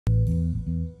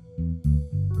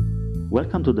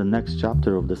Welcome to the next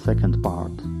chapter of the second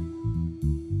part.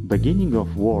 Beginning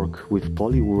of work with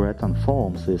polyurethane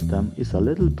foam system is a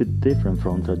little bit different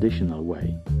from traditional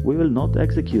way. We will not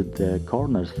execute the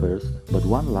corners first, but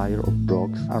one layer of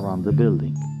blocks around the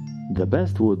building. The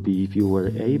best would be if you were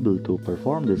able to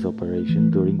perform this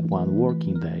operation during one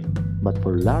working day, but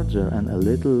for larger and a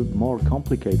little more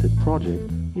complicated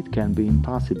project, it can be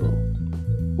impossible.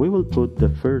 We will put the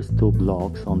first two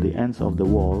blocks on the ends of the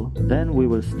wall, then we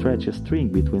will stretch a string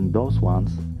between those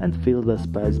ones and fill the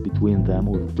space between them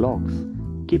with blocks,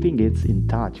 keeping it in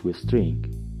touch with string.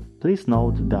 Please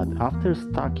note that after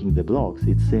stacking the blocks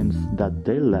it seems that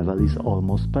their level is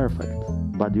almost perfect,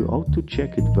 but you ought to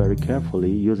check it very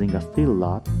carefully using a steel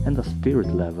lat and a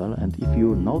spirit level, and if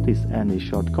you notice any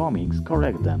shortcomings,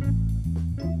 correct them.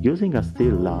 Using a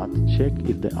steel lat, check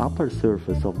if the upper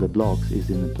surface of the blocks is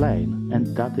in a plane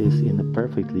and that is in a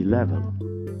perfectly level.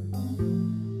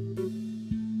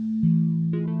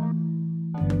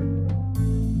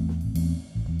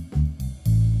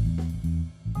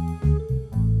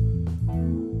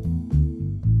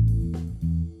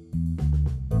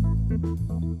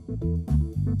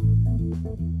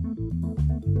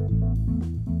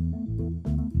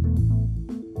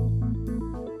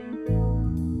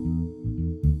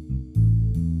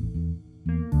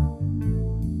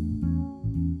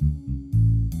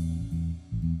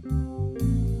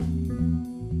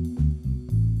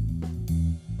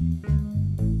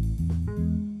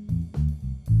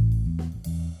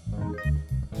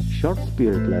 Short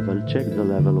spirit level, check the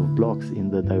level of blocks in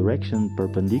the direction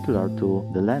perpendicular to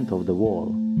the length of the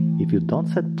wall. If you don't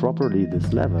set properly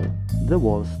this level, the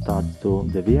wall starts to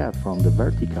deviate from the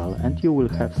vertical and you will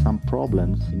have some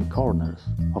problems in corners.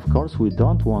 Of course, we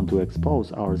don't want to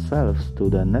expose ourselves to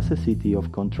the necessity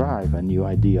of contriving new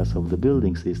ideas of the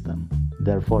building system.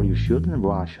 Therefore, you shouldn't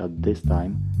rush at this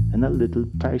time and a little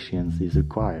patience is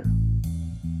required.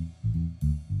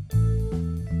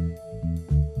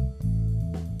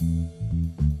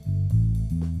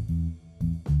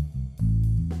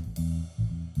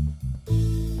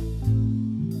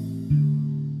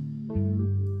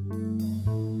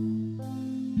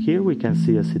 Here we can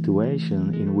see a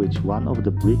situation in which one of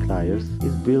the bricklayers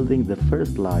is building the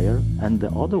first layer and the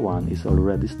other one is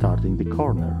already starting the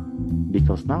corner.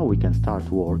 Because now we can start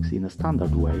works in a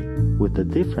standard way, with the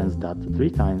difference that 3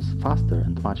 times faster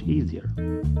and much easier.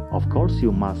 Of course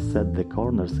you must set the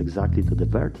corners exactly to the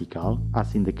vertical,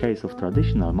 as in the case of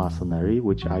traditional masonry,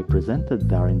 which I presented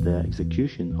during the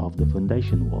execution of the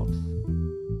foundation walls.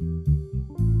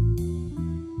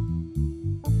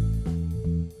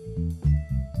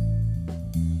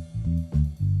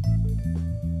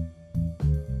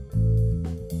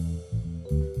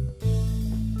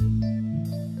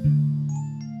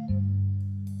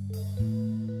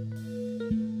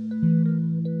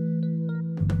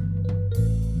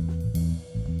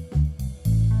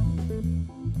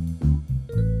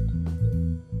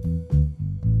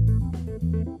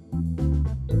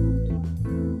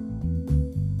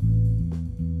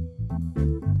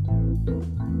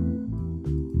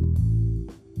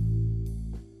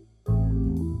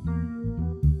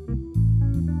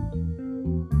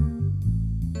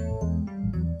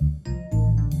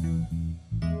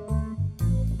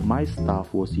 My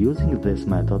staff was using this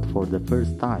method for the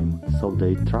first time, so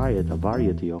they tried a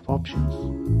variety of options.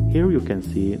 Here you can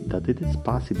see that it is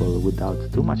possible without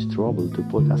too much trouble to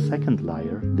put a second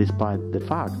layer, despite the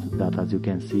fact that, as you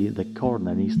can see, the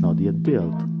corner is not yet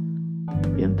built.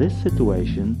 In this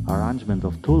situation, arrangement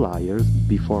of 2 layers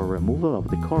before removal of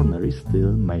the corner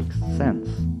still makes sense.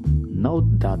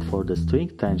 Note that for the string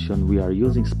tension we are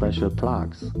using special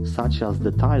plugs, such as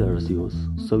the tilers use,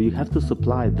 so you have to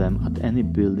supply them at any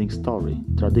building story.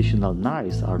 Traditional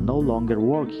knives are no longer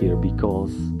work here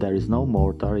because there is no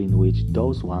mortar in which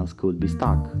those ones could be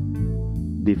stuck.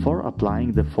 Before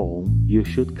applying the foam, you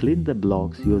should clean the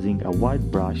blocks using a white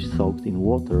brush soaked in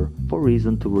water for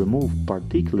reason to remove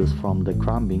particles from the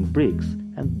crumbling bricks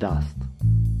and dust.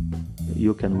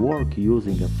 You can work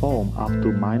using a foam up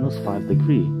to -5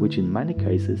 degrees, which in many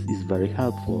cases is very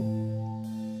helpful.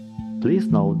 Please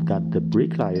note that the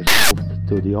bricklayer moved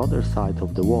to the other side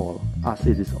of the wall, as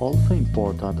it is also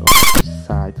important on which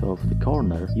side of the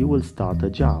corner you will start a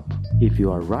job, if you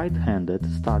are right-handed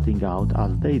starting out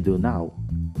as they do now.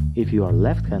 If you are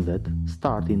left-handed,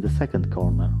 start in the second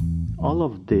corner. All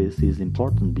of this is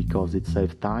important because it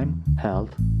saves time,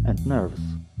 health and nerves.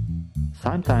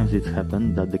 Sometimes it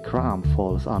happens that the crumb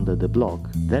falls under the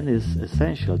block, then it is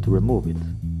essential to remove it.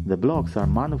 The blocks are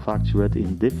manufactured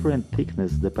in different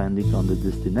thickness depending on the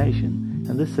destination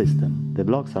and the system. The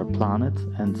blocks are planed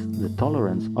and the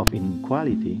tolerance of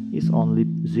inequality is only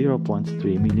 0.3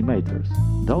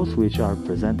 mm. Those which are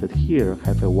presented here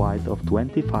have a width of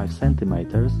 25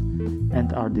 cm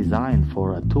and are designed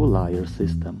for a two-layer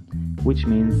system, which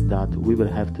means that we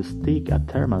will have to stick a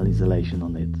thermal insulation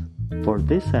on it. For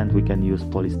this end we can use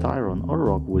polystyrene or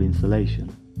rock wool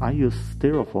insulation. I use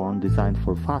styrofoam designed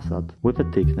for facade with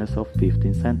a thickness of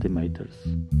 15 cm.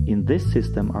 In this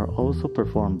system are also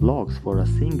performed blocks for a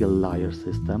single layer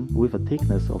system with a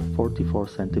thickness of 44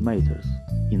 cm.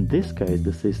 In this case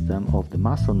the system of the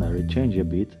masonry changed a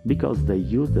bit because they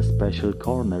used the special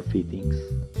corner fittings.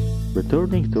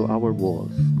 Returning to our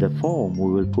walls, the foam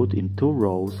we will put in 2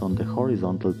 rows on the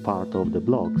horizontal part of the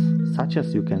blocks, such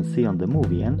as you can see on the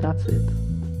movie, and that's it.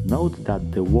 Note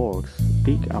that the works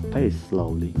pick up pace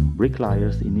slowly.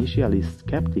 Bricklayers, initially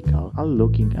skeptical, are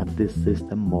looking at this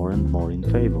system more and more in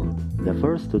favor. The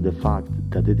first to the fact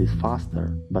that it is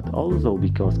faster, but also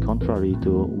because contrary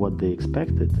to what they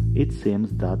expected, it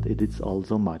seems that it is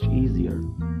also much easier.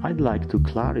 I'd like to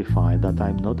clarify that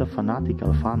I'm not a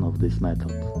fanatical fan of this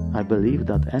method. I believe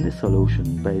that any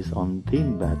solution based on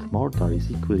thin bed mortar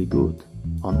is equally good.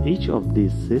 On each of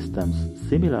these systems,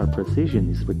 similar precision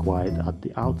is required at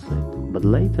the outset, but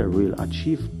later we'll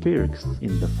achieve perks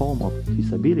in the form of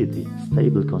feasibility,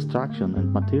 stable construction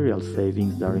and material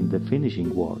savings during the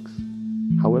finishing works.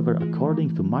 However,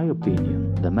 according to my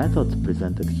opinion, the method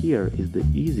presented here is the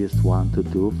easiest one to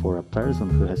do for a person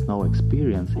who has no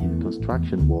experience in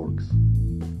construction works.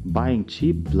 Buying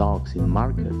cheap blocks in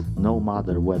market, no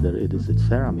matter whether it is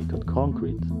ceramic or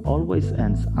concrete, always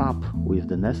ends up with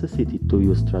the necessity to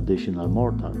use traditional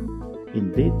mortar.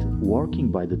 Indeed, working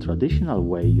by the traditional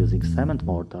way using cement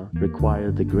mortar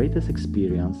requires the greatest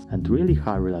experience and really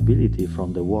high reliability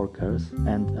from the workers,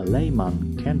 and a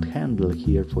layman can't handle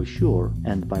here for sure,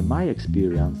 and by my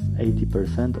experience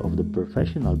 80% of the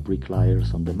professional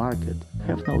bricklayers on the market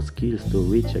have no skills to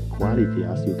reach a quality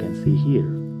as you can see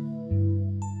here.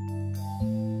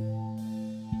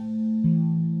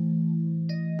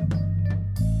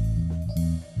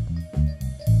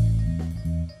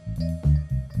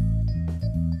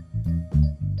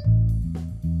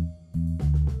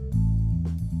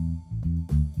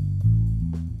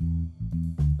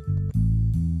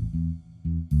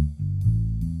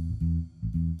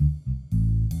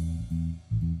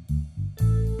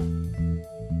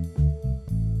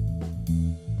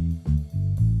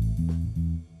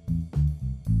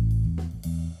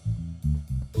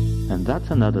 And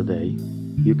that's another day.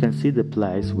 You can see the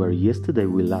place where yesterday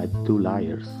we laid 2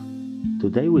 layers.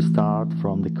 Today we start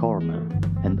from the corner,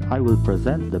 and I will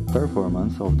present the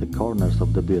performance of the corners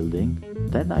of the building,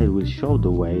 then I will show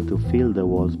the way to fill the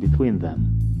walls between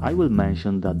them. I will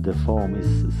mention that the foam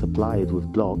is supplied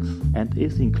with blocks and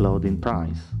is included in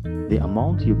price. The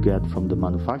amount you get from the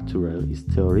manufacturer is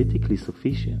theoretically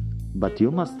sufficient, but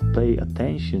you must pay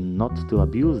attention not to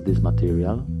abuse this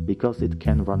material, because it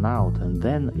can run out and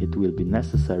then it will be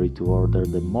necessary to order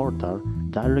the mortar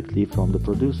directly from the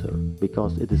producer,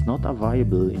 because it is not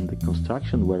available in the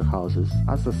construction warehouses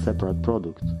as a separate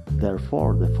product.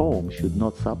 Therefore, the foam should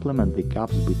not supplement the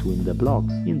gaps between the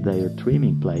blocks in their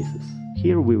trimming places.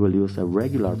 Here we will use a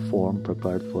regular form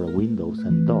prepared for windows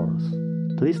and doors.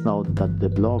 Please note that the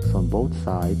blocks on both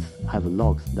sides have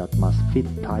locks that must fit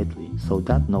tightly, so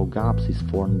that no gaps is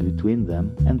formed between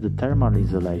them and the thermal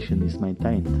insulation is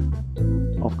maintained.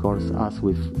 Of course, as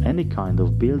with any kind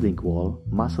of building wall,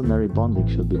 masonry bonding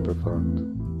should be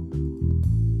performed.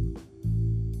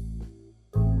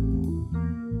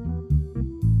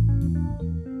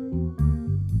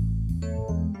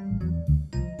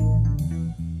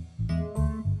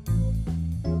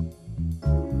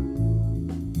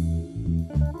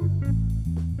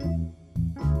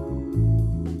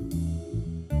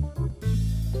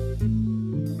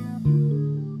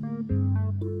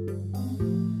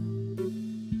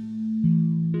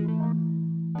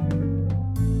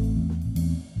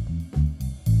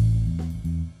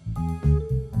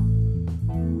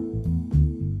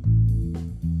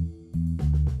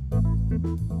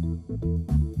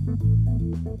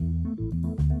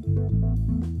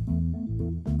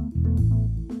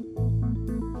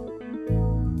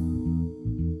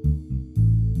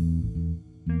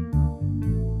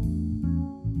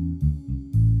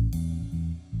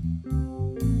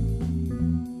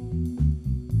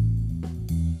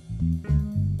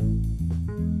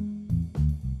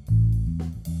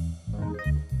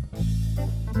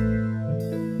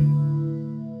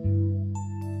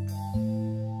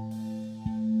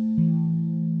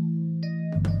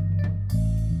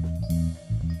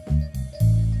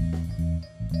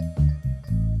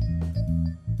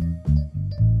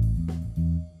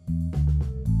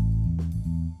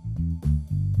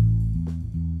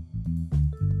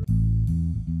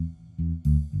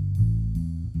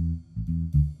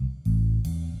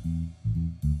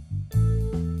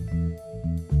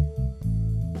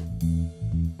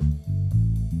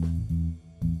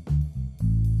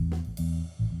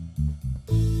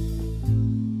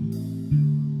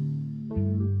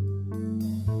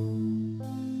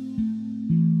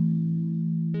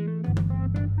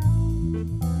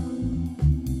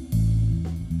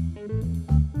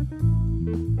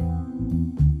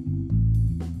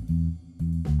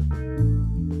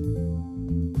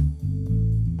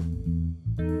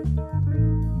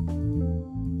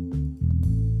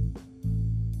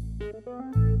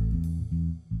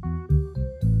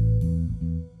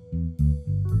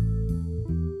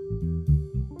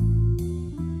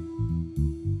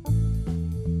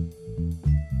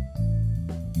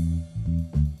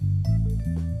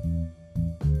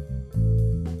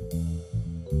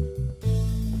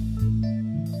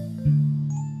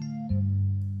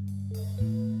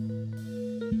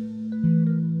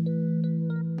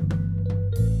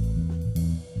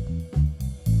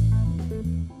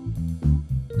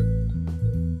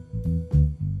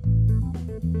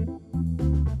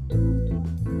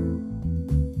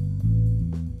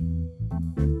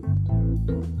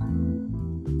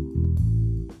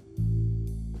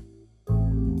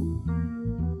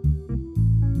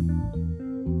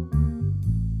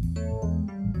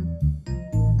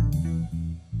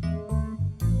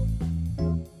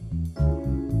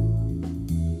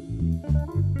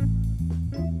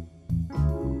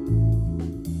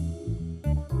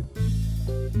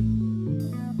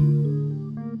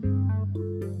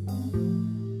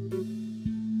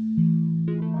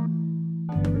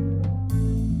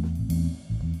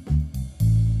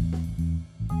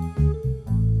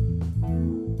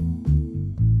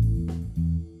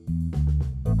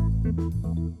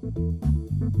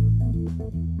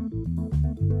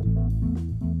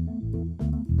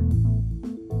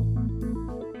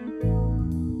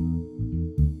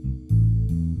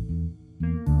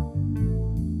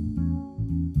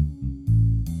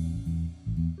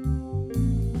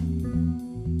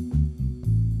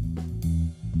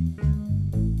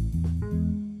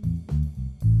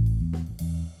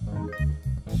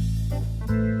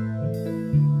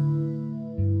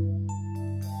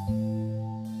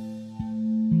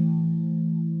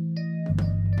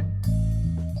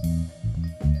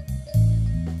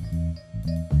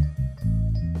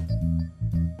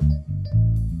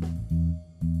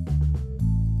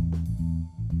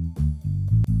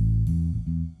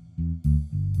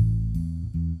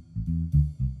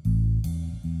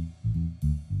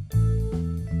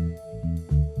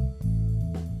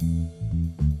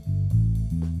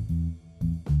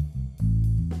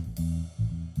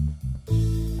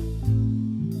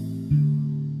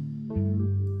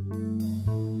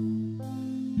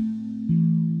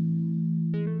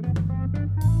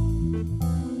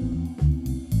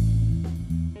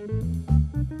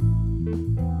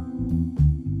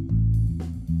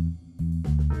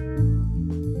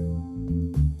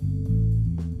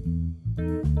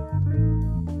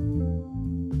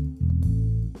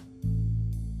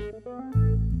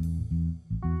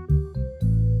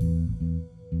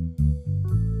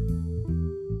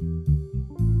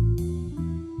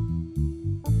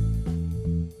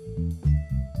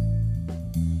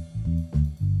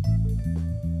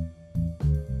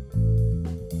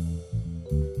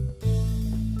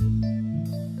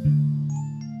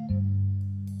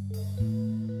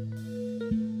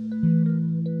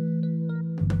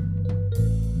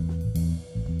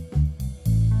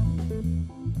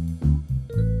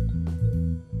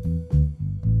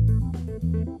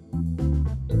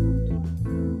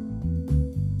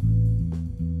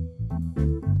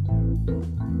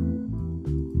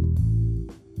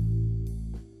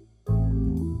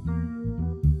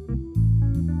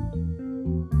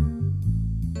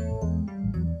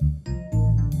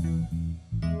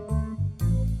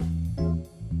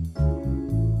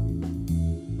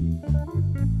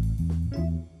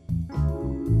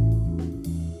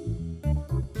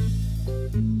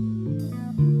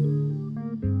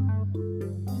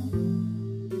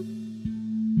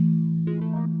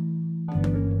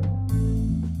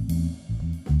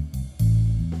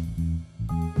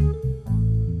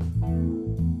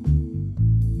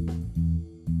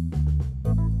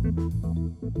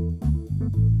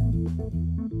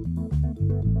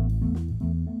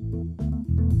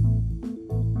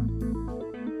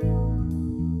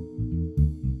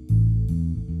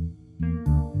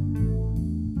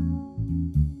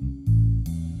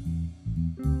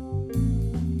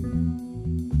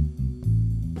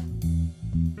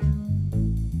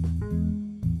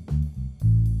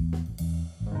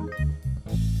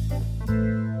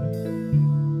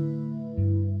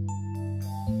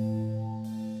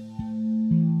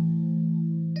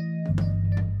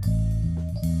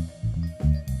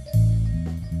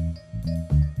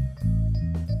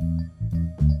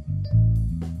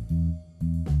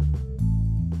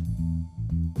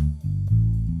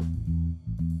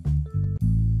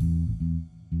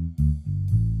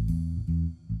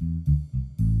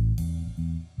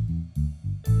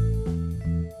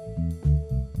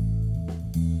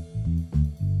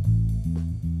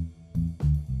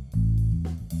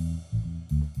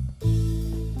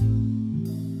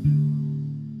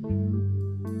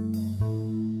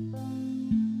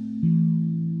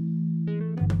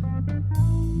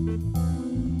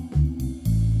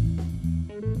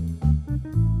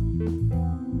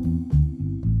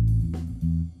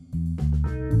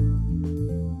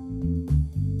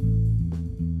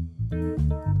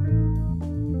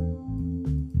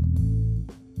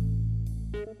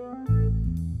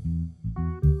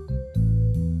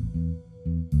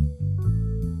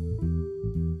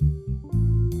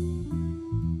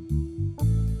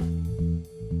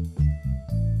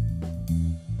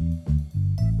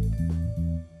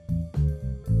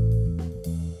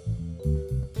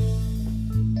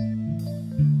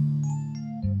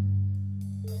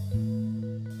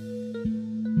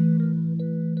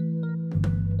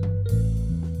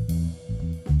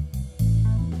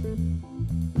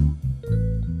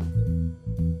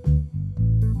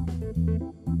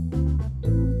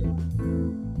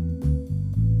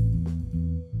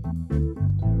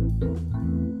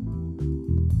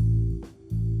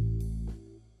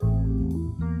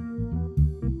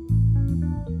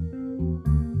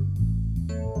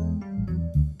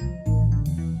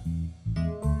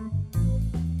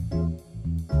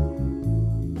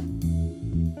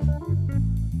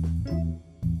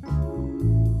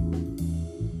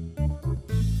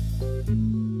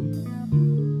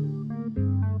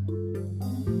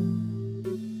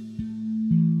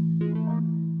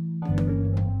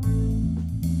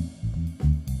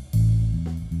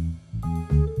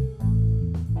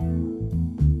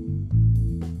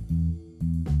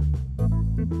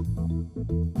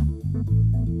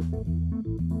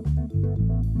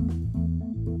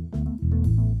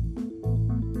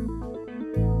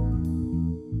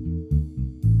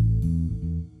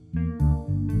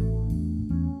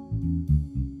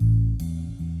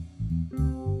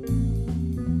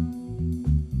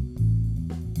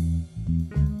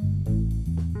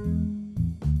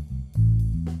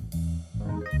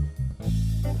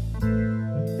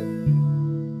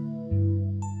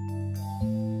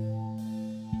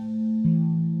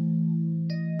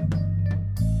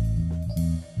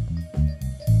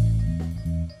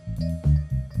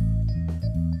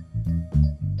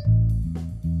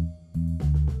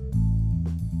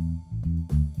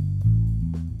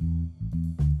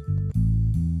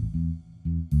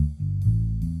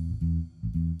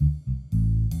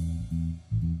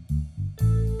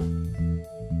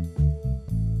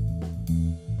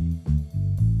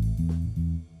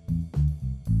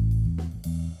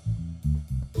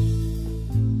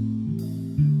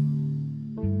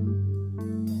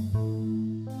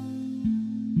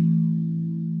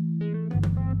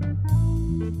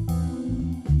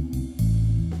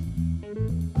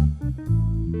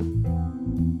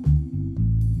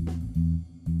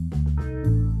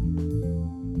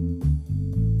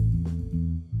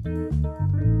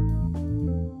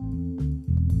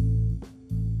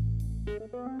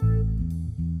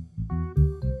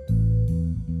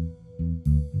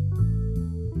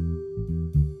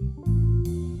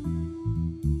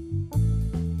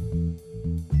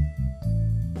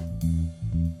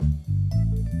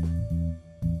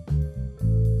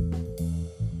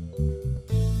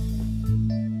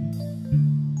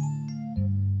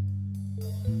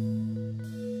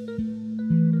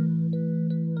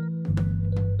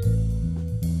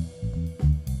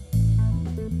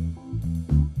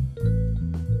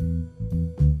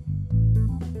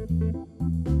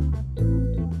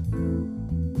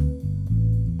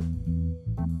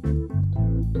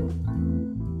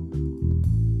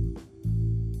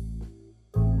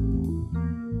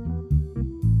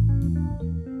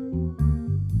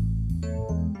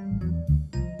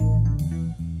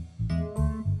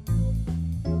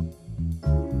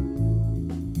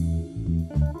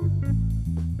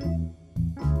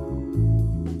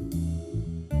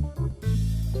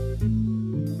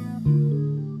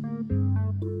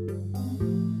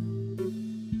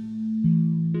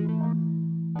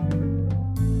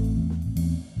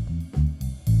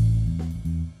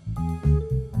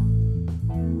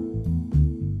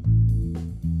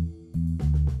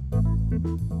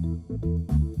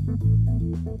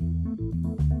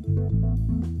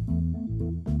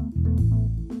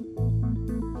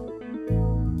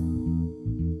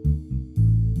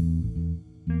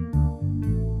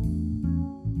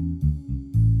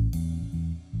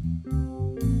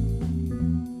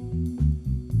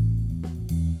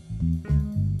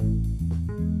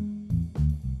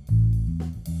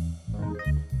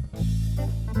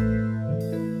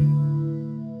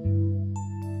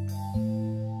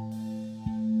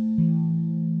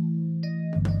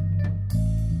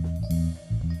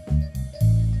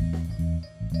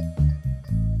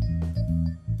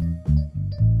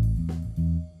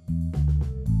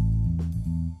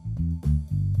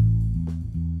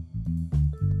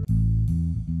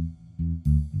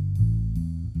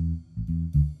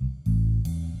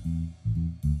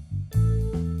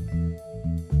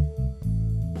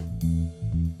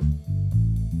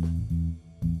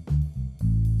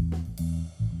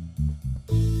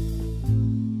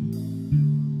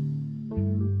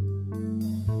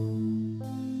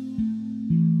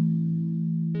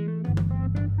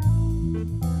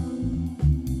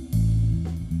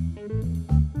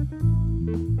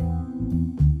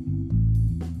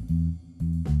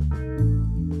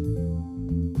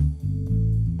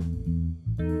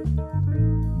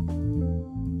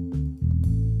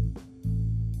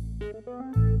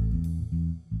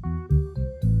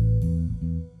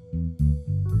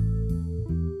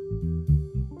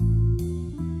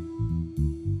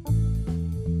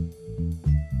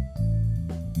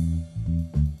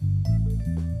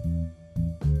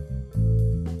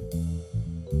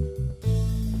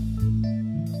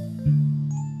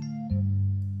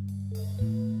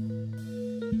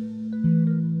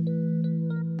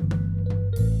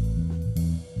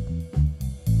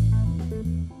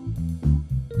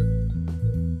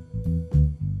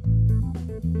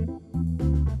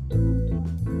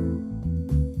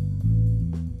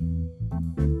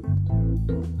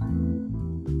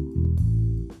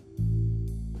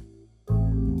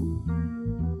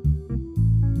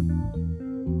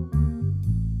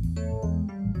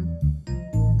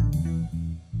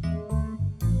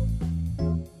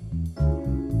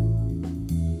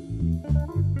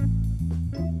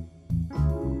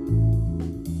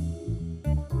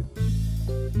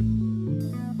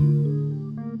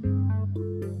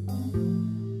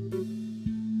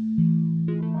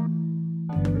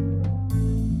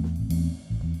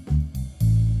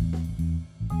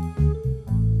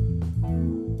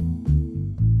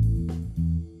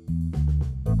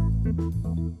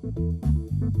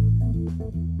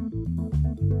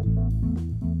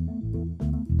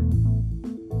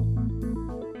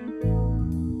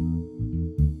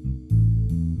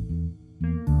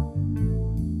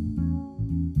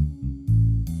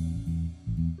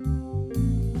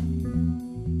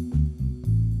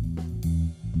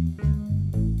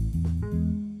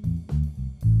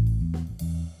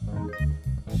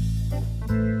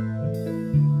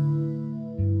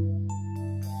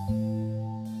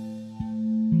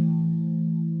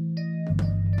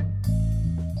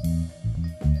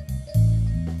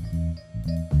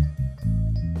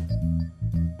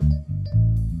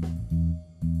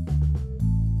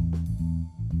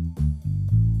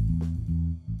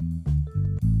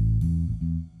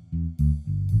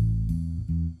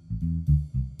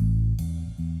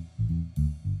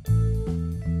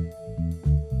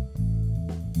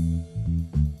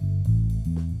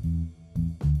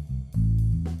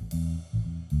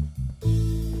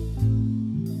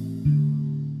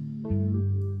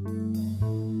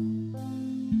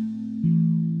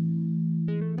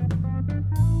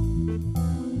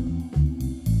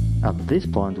 At this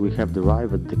point we have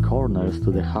derived the corners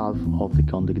to the half of the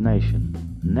condemnation.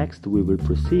 Next we will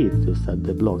proceed to set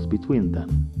the blocks between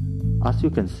them. As you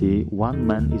can see, one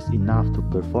man is enough to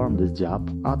perform this job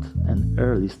at an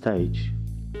early stage.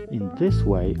 In this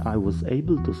way I was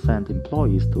able to send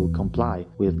employees to comply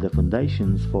with the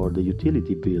foundations for the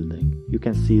utility building. You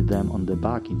can see them on the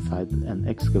back inside an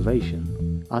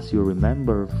excavation. As you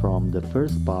remember from the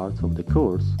first part of the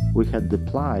course, we had the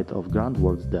plight of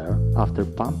groundworks there. After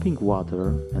pumping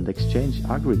water and exchange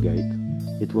aggregate,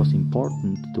 it was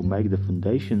important to make the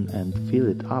foundation and fill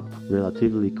it up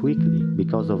relatively quickly.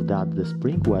 Because of that, the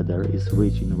spring weather is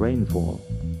rich in rainfall.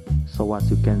 So as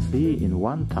you can see, in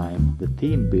one time the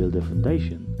team built the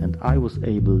foundation and I was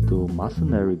able to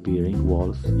masonry bearing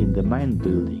walls in the main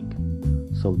building,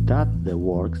 so that the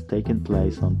works taken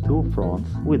place on two fronts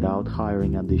without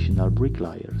hiring additional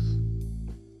bricklayers.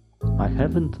 I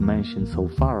haven't mentioned so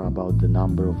far about the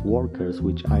number of workers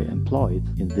which I employed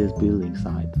in this building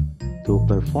site. To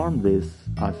perform this,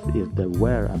 as if there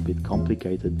were a bit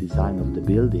complicated design of the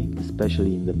building,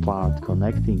 especially in the part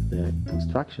connecting the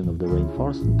construction of the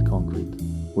reinforcement concrete,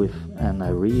 with an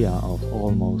area of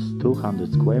almost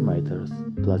 200 square meters,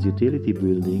 plus utility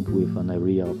building with an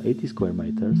area of 80 square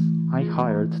meters, I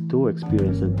hired 2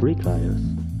 experienced bricklayers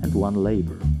and 1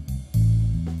 laborer.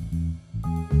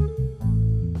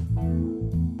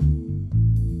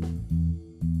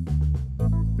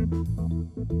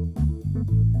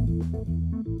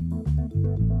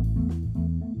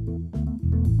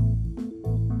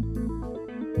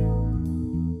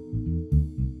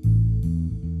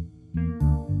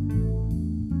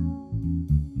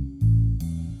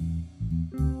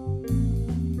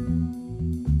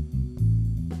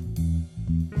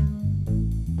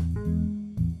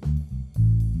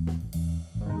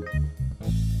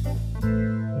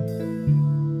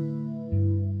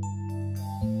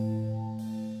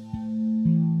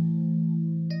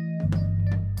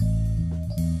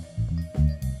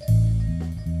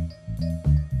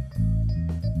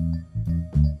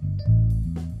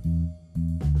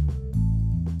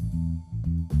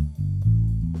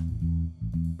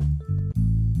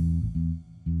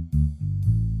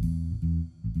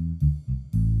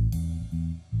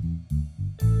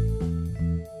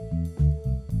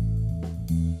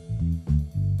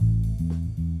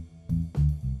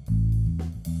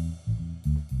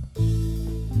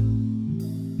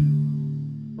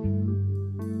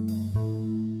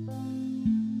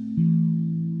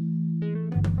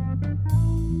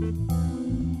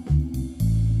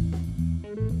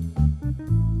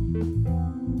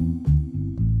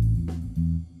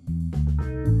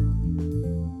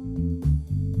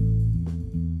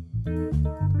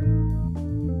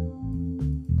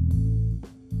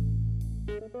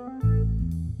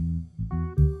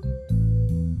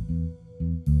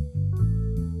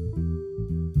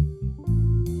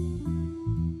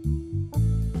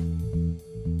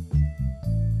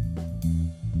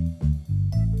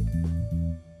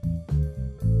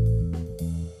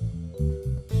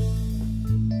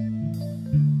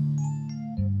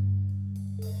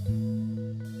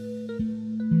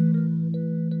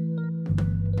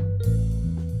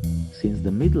 Since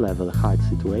the mid-level height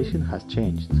situation has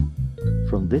changed.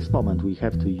 From this moment we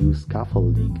have to use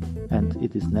scaffolding, and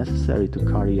it is necessary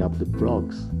to carry up the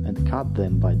blocks and cut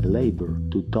them by the labor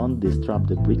to don't disrupt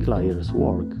the bricklayers'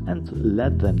 work and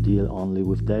let them deal only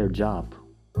with their job.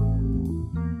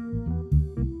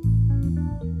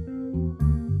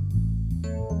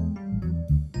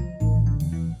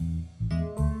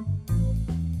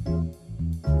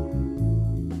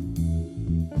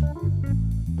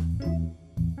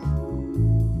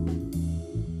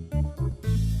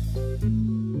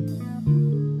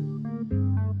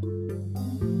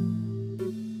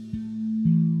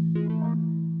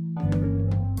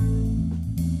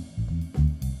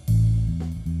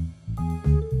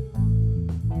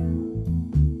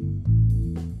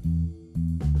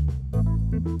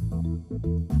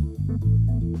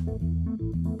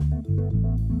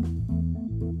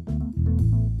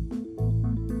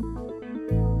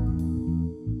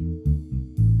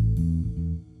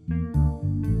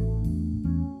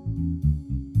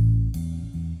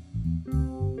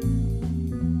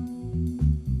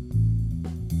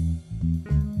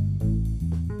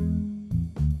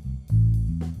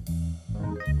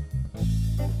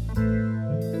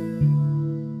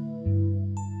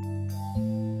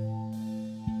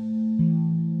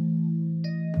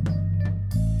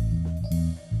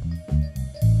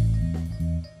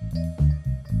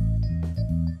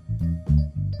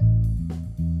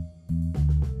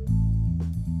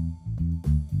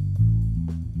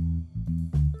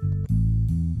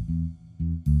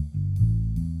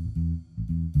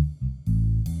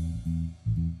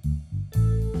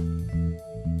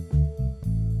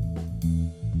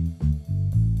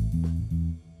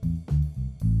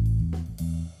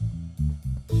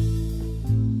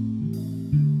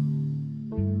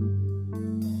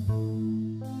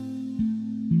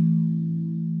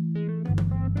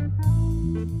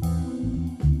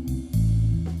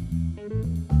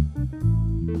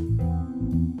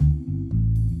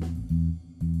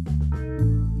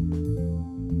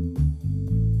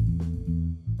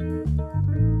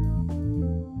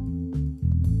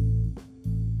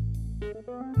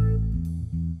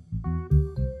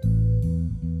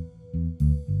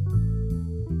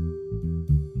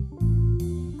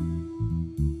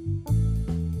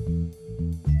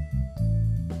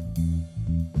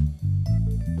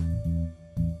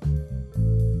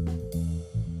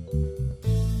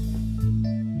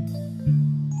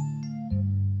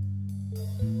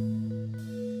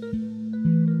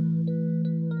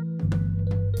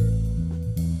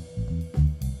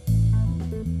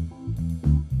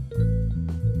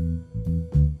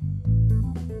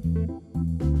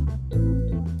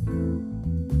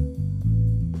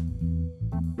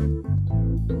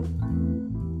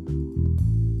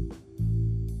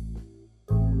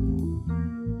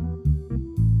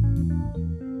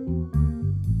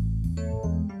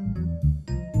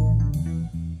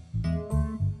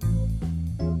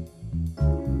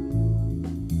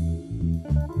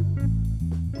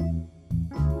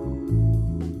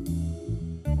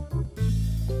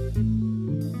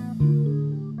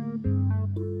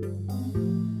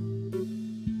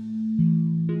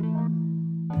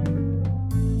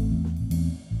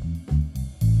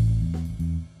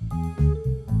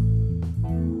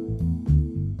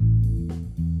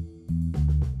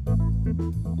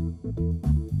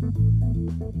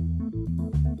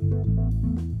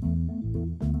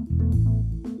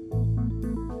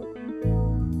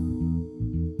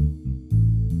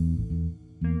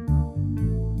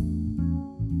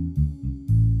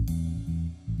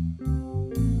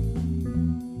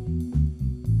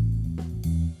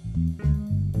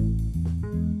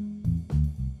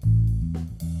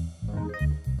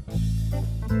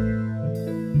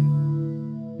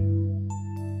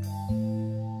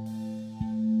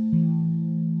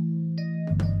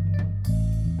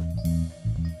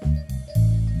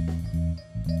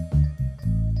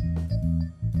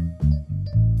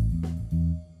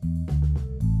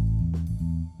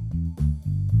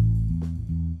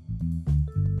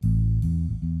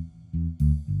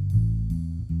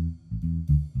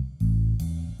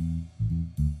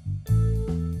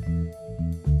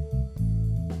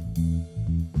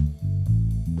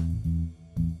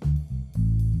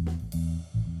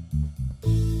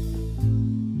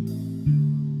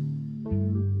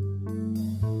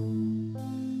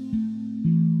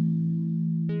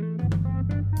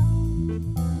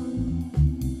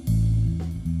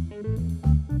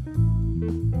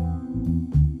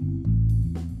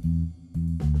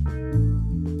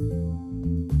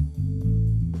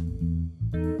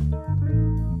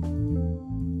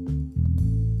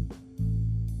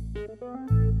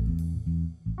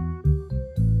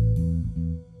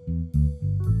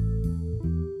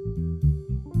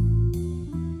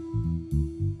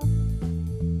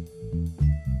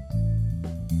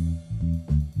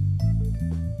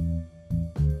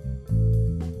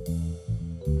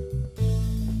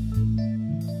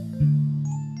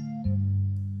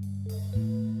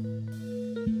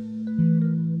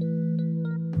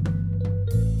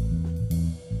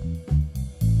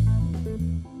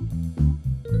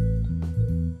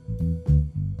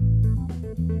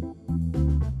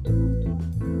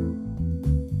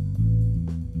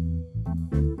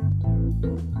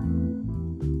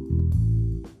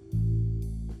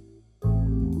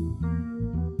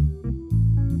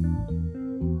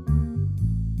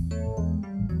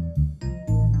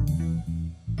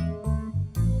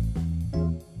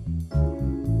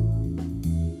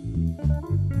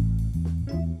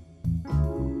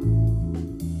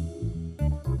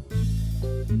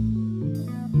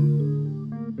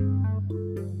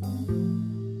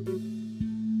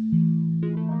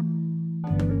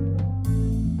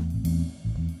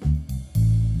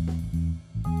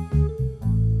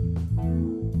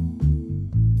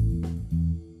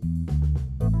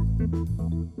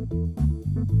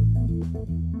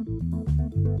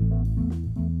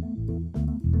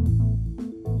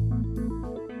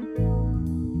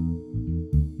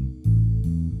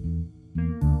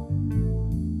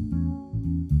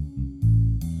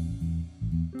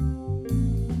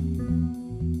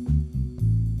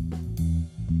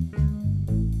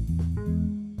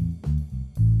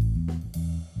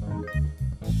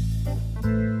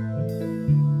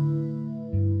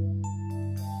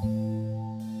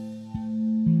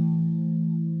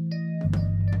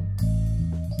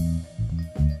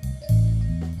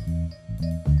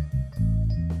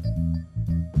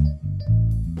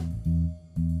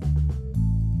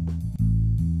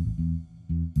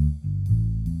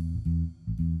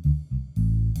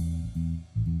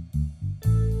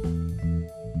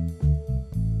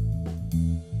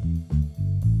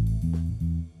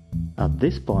 At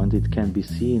this point it can be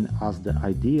seen as the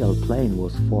ideal plane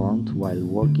was formed while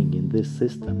working in this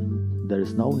system. There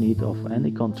is no need of any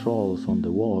controls on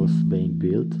the walls being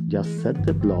built, just set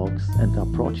the blocks and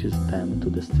approaches them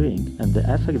to the string, and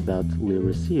the effect that we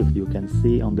received you can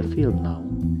see on the film now.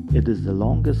 It is the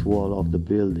longest wall of the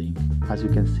building. As you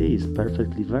can see, it's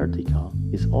perfectly vertical.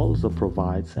 It also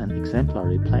provides an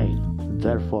exemplary plane.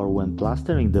 Therefore, when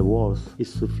plastering the walls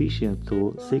is sufficient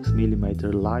to 6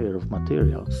 mm layer of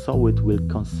material, so it will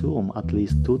consume at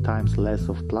least 2 times less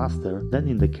of plaster than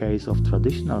in the case of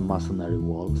traditional masonry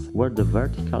walls, where the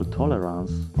vertical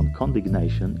tolerance on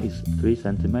condensation is 3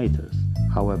 cm.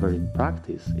 However, in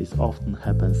practice, it often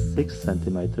happens 6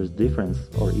 cm difference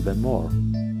or even more.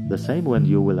 The same when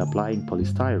you will applying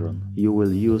polystyrene. You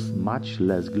will use much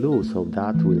less glue, so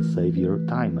that will save your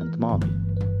time and money.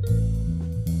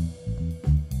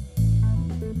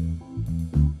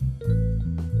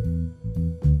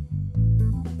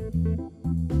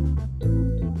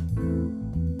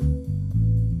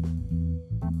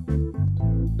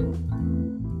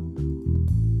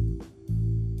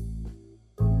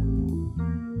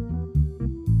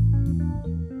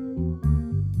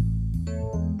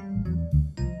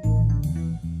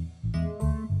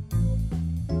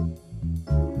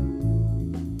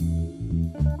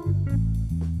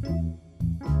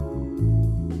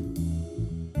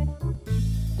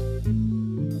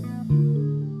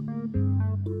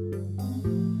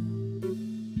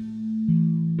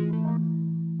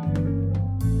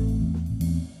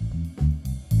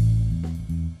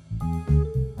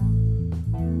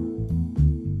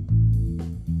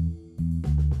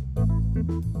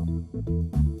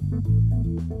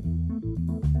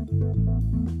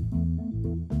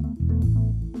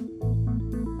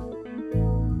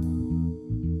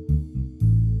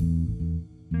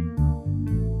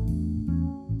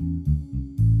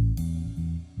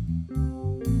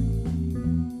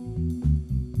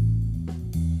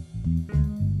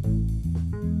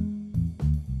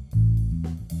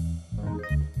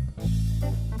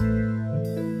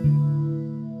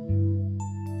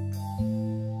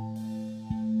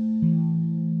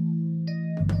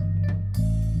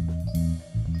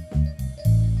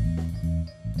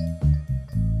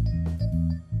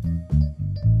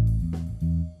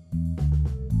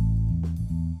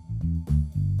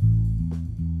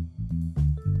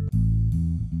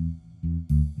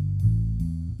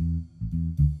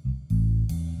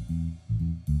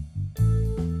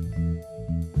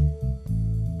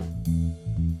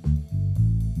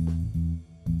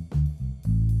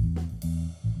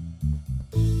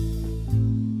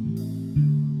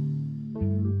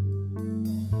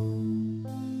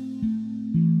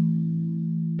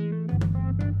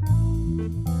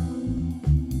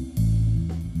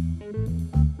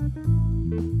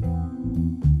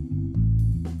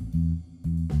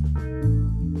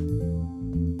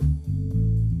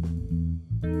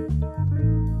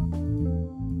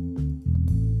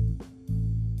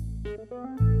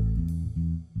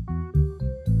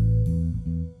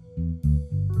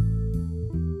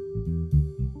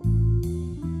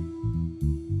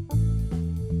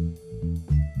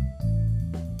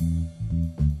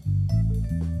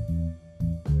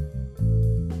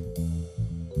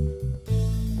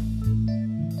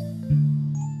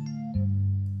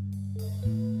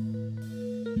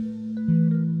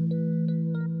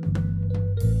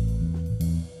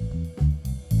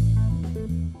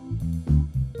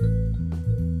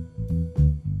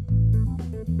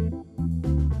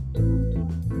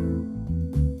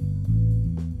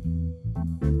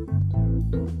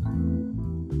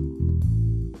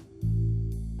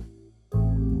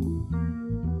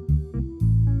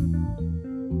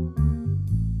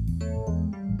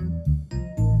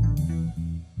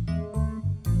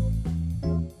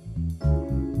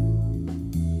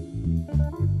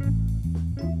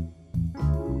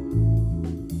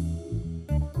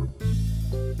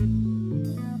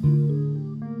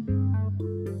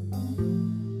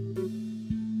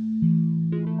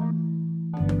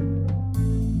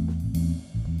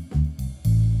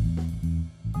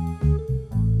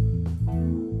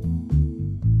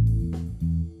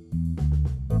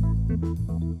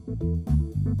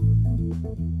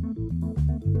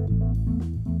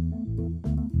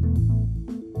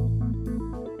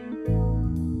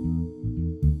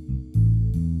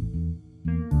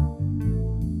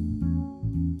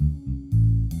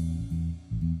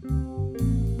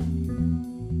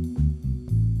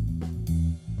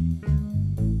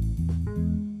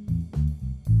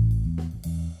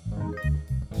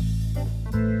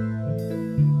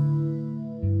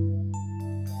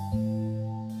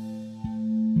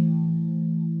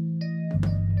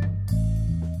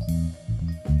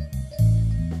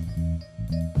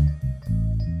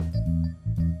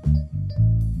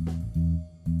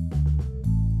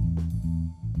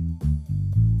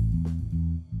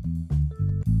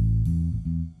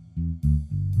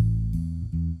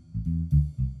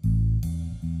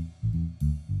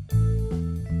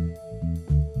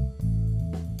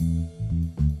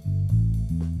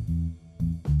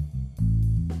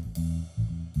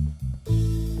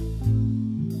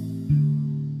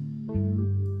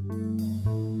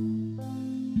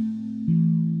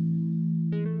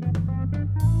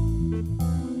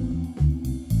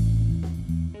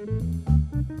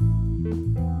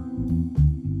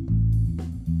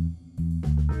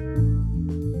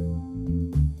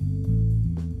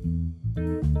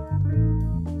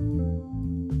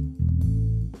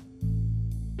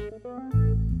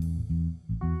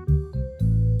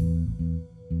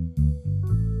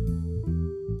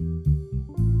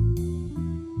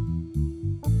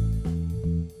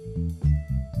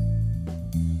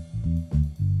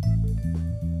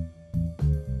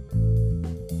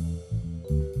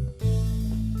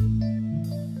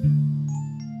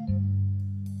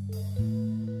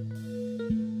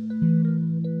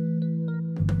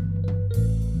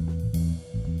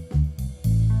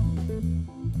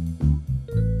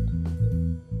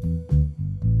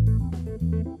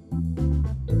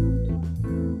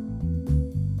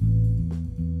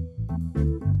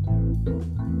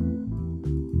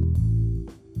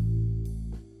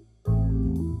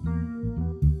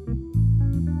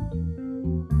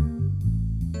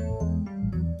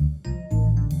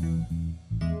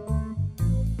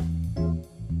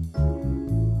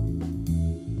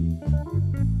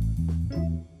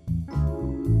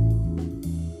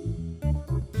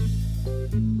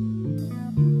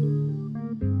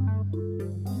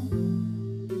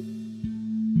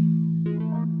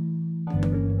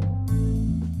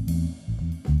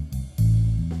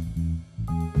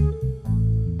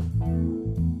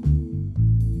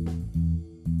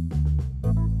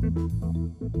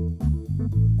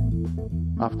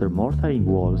 After mortaring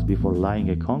walls before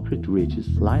laying a concrete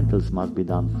ridges, lintels must be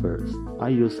done first. I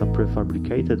use a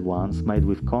prefabricated ones made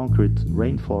with concrete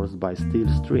reinforced by steel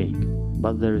string,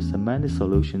 but there is a many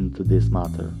solution to this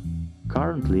matter.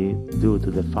 Currently, due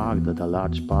to the fact that a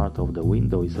large part of the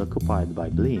window is occupied by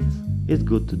blinds, it's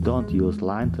good to don't use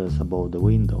lintels above the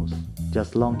windows,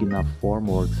 just long enough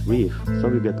formworks roof so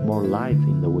you get more light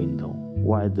in the window,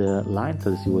 while the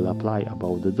lintels you will apply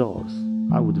above the doors.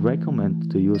 I would recommend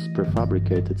to use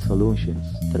prefabricated solutions.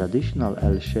 Traditional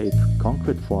L-shaped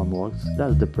concrete formworks,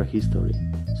 that's the prehistory.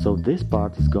 So this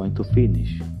part is going to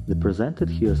finish. The presented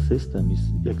here system is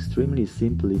extremely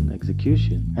simple in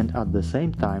execution and at the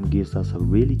same time gives us a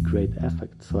really great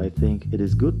effect, so I think it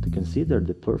is good to consider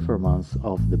the performance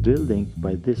of the building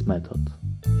by this method.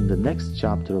 In the next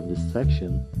chapter of this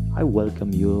section, I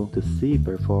welcome you to see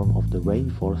perform of the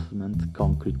reinforcement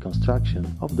concrete construction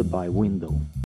of the bay window.